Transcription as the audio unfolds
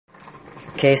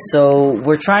Okay, so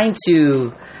we're trying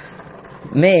to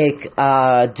make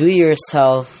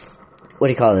do-it-yourself. What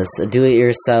do you call this? A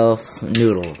do-it-yourself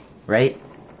noodle, right?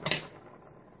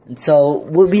 And so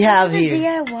what we have here.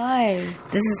 DIY.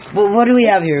 This is what do we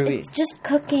have here? It's just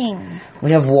cooking.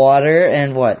 We have water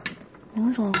and what?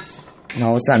 Noodles.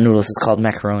 No, it's not noodles. It's called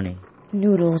macaroni.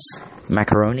 Noodles.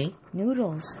 Macaroni?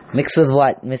 Noodles. Mixed with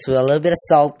what? Mixed with a little bit of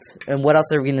salt. And what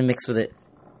else are we going to mix with it?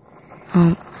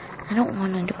 I don't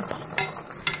want to do that.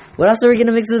 What else are we going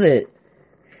to mix with it?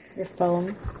 Your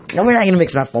phone. No, we're not going to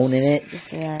mix my phone in it.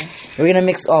 Yes, we are. We're going to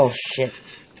mix... Oh, shit.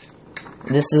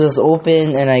 This was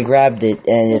open and I grabbed it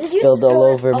and it spilled all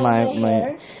over my...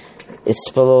 It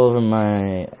spilled all over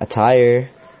my attire.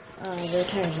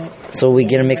 So we're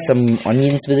going to mix some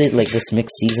onions with it. Like this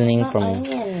mixed seasoning from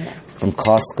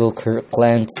Costco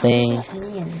Kirkland's thing.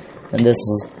 And this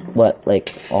is what,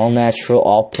 like all natural,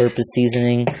 all purpose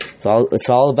seasoning. It's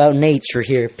all about nature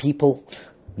here, people.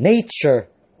 Nature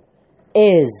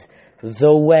is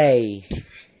the way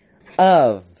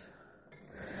of.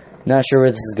 Not sure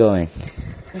where this is going.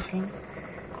 Okay.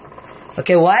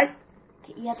 Okay, what?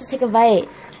 You have to take a bite.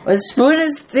 The spoon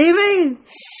is steaming.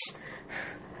 Shh.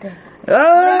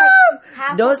 Oh!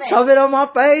 Don't shove it on my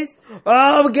face.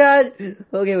 Oh my god.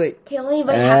 Okay, wait. Okay, only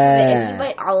bite half of it. If you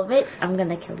bite all of it, I'm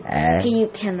gonna kill you. Okay, you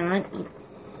cannot eat.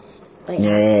 I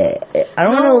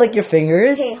don't want to lick your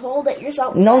fingers. Okay, hold it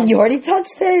yourself. No, you already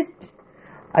touched it.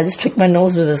 I just picked my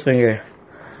nose with this finger.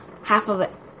 Half of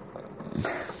it.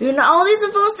 You're not only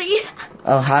supposed to eat.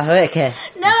 Oh, half of it? Okay.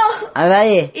 No. I'm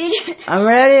ready. Eat it. I'm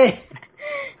ready.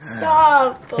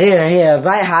 Stop. Here,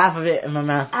 bite half of it in my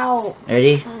mouth. Ow.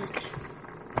 Ready? Fuck.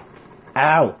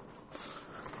 Ow.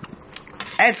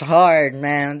 It's hard,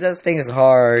 man. This thing is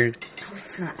hard. No,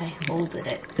 it's not. I holded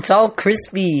it. It's all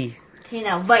crispy. Okay,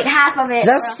 now bite half of it.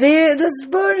 That's it. The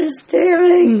spoon is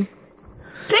steaming.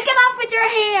 Pick it up with your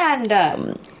hand.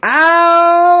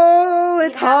 Ow!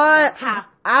 It's hot. Half.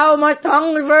 Ow, my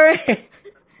tongue is burning.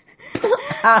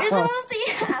 You're supposed to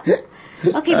eat half.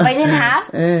 Okay, bite in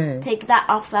half. Take that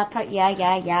off that part. Yeah.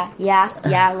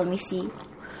 Let me see.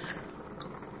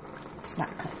 It's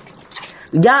not cooked.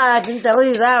 Yeah, I can tell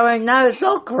you that right now. It's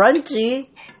so crunchy.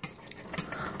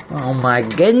 Oh my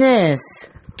goodness.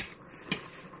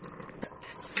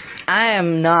 I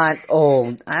am not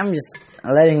old. I'm just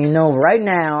letting you know right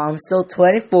now. I'm still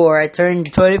 24. I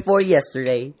turned 24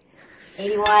 yesterday.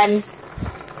 81.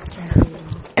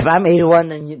 If I'm 81,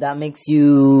 then that makes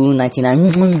you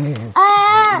 99.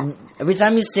 Ah! Every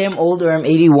time you say I'm old or I'm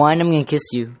 81, I'm gonna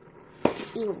kiss you.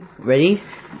 Ew. Ready?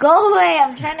 Go away,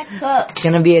 I'm trying to cook. It's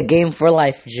gonna be a game for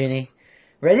life, Ginny.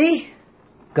 Ready?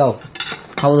 Go.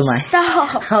 How old am I?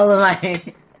 Stop. How old am I?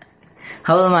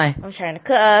 How old am I? I'm trying to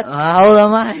cook. How old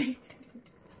am I?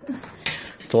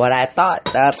 That's what I thought.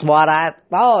 That's what I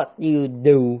thought you'd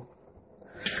do.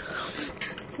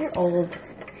 You're old.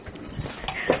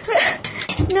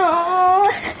 No.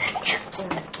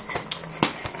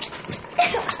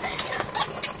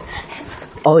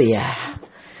 Oh yeah.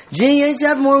 Ginny, you need to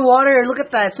add more water. Look at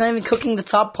that. It's not even cooking the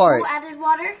top part. Who added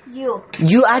water? You.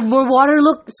 You add more water?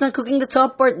 Look, it's not cooking the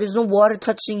top part. There's no water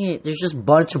touching it. There's just a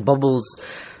bunch of bubbles.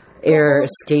 Air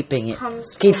escaping it.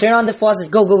 Okay, turn on the faucet.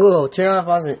 Go. Turn on the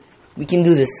faucet. We can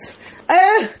do this.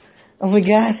 Ah! Oh my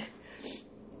god.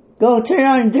 Go, turn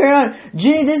on.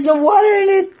 Ginny, there's no water in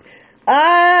it. Ah!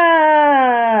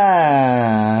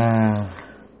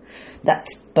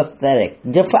 That's pathetic.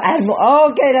 Add more.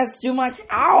 Oh, okay, that's too much.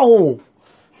 Ow!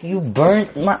 You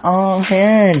burnt my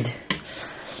hand.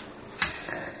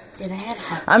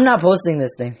 I'm not posting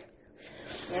this thing.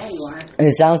 Yeah, you are. And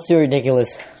it sounds too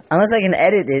ridiculous. Unless I can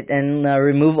edit it and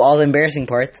remove all the embarrassing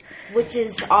parts. Which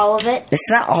is all of it? It's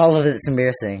not all of it that's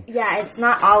embarrassing. Yeah, it's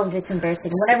not all of it's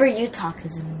embarrassing. Whatever you talk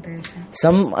is embarrassing.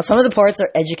 Some of the parts are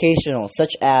educational,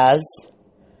 such as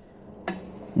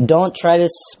don't try to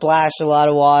splash a lot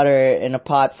of water in a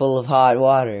pot full of hot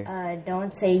water.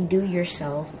 Don't say do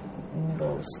yourself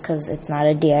noodles, because it's not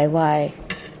a DIY.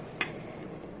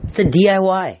 It's a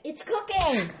DIY. It's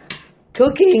cooking!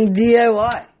 Cooking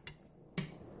DIY.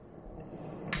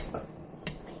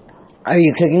 Are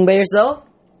you cooking by yourself?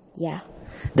 Yeah.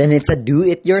 Then it's a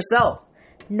do-it-yourself.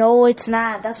 No, it's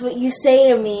not. That's what you say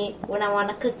to me when I want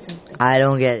to cook something. I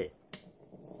don't get it.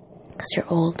 Because you're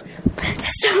old.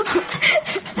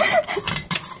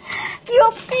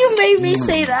 You made me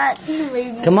say that. You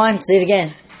made me. Come on, say it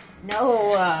again.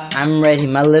 No. I'm ready.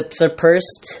 My lips are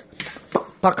pursed.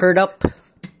 Puckered up.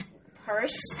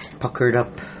 Pursed? Puckered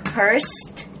up.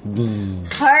 Pursed?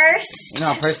 Pursed?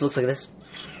 No, pursed looks like this.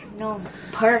 No,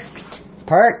 perked.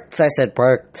 Perked. I said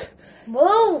perked.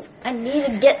 Move! I need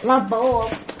to get my bowl.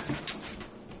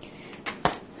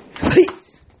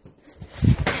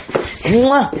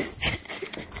 Mwah.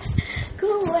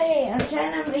 Go away. I'm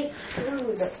trying to make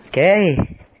food. Okay.